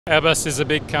Airbus is a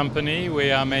big company. We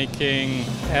are making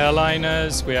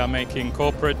airliners, we are making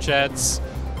corporate jets,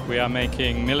 we are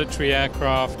making military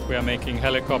aircraft, we are making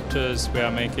helicopters, we are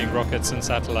making rockets and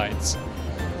satellites.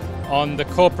 On the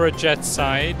corporate jet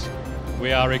side,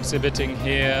 we are exhibiting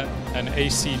here an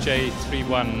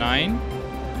A319.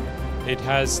 It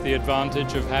has the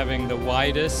advantage of having the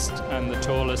widest and the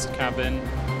tallest cabin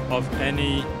of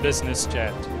any business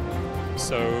jet.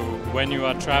 So when you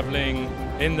are traveling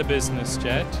in the business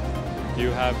jet,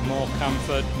 you have more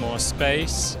comfort, more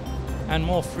space, and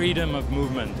more freedom of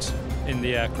movement in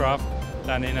the aircraft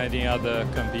than in any other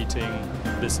competing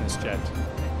business jet.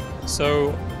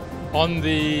 So on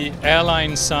the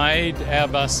airline side,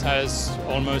 Airbus has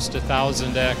almost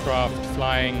 1,000 aircraft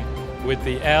flying with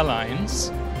the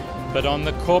airlines. But on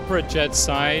the corporate jet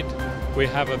side, we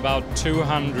have about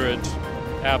 200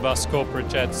 Airbus corporate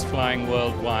jets flying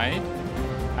worldwide.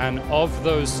 And of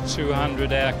those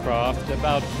 200 aircraft,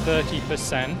 about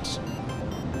 30%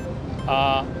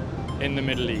 are in the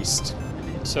Middle East.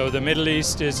 So the Middle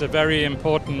East is a very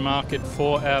important market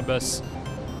for Airbus,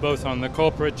 both on the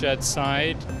corporate jet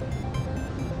side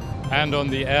and on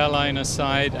the airliner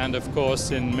side, and of course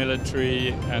in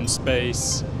military and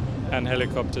space and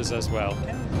helicopters as well.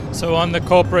 So on the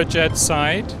corporate jet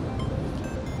side,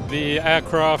 the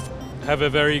aircraft have a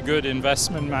very good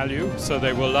investment value, so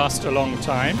they will last a long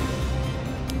time.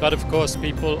 But of course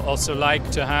people also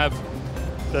like to have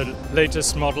the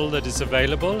latest model that is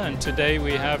available, and today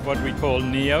we have what we call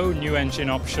NEO, new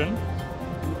engine option.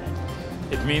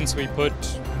 It means we put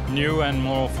new and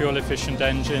more fuel efficient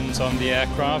engines on the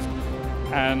aircraft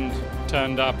and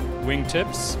turned up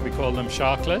wingtips, we call them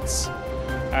sharklets.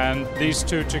 And these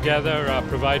two together are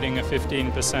providing a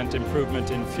 15% improvement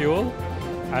in fuel.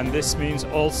 And this means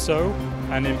also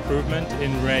an improvement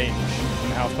in range,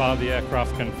 in how far the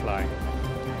aircraft can fly.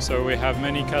 So we have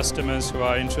many customers who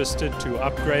are interested to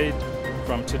upgrade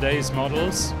from today's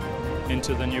models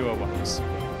into the newer ones.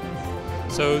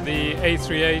 So the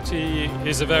A380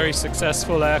 is a very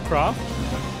successful aircraft.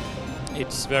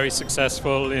 It's very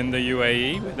successful in the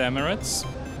UAE with Emirates,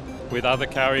 with other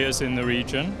carriers in the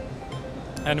region,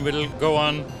 and will go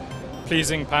on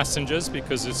pleasing passengers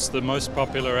because it's the most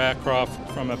popular aircraft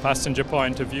from a passenger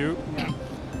point of view.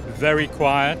 Very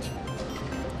quiet,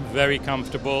 very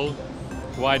comfortable,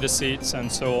 wider seats and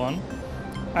so on.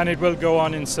 And it will go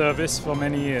on in service for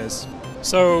many years.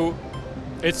 So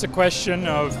it's a question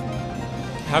of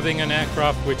having an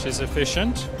aircraft which is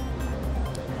efficient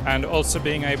and also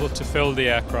being able to fill the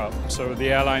aircraft. So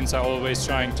the airlines are always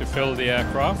trying to fill the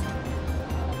aircraft.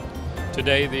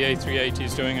 Today the A380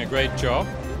 is doing a great job.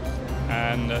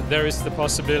 And there is the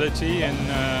possibility in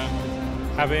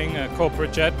having a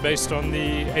corporate jet based on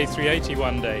the A380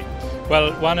 one day.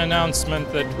 Well, one announcement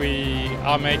that we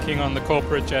are making on the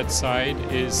corporate jet side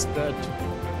is that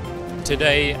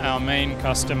today our main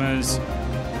customers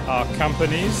are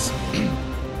companies,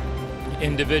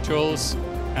 individuals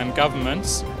and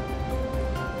governments.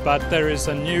 But there is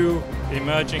a new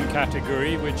emerging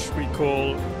category which we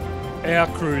call air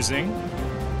cruising.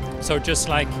 So just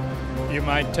like you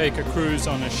might take a cruise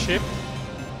on a ship,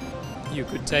 you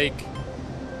could take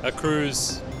a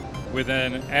cruise with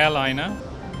an airliner,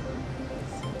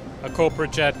 a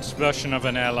corporate jet version of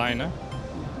an airliner.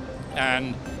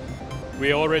 And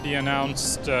we already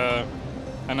announced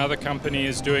another company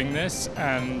is doing this,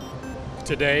 and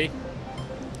today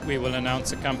we will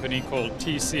announce a company called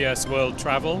TCS World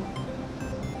Travel.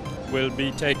 We'll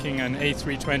be taking an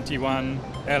A321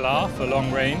 LR for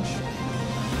long range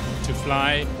to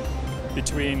fly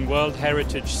between World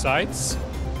Heritage sites.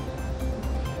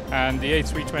 And the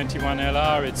A321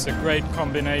 LR, it's a great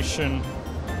combination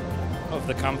of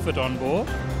the comfort on board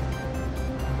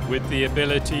with the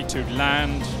ability to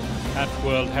land at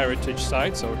World Heritage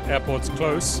sites or airports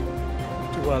close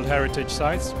to World Heritage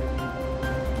sites.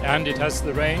 And it has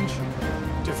the range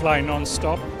to fly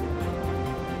non-stop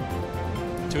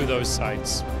to those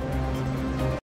sites.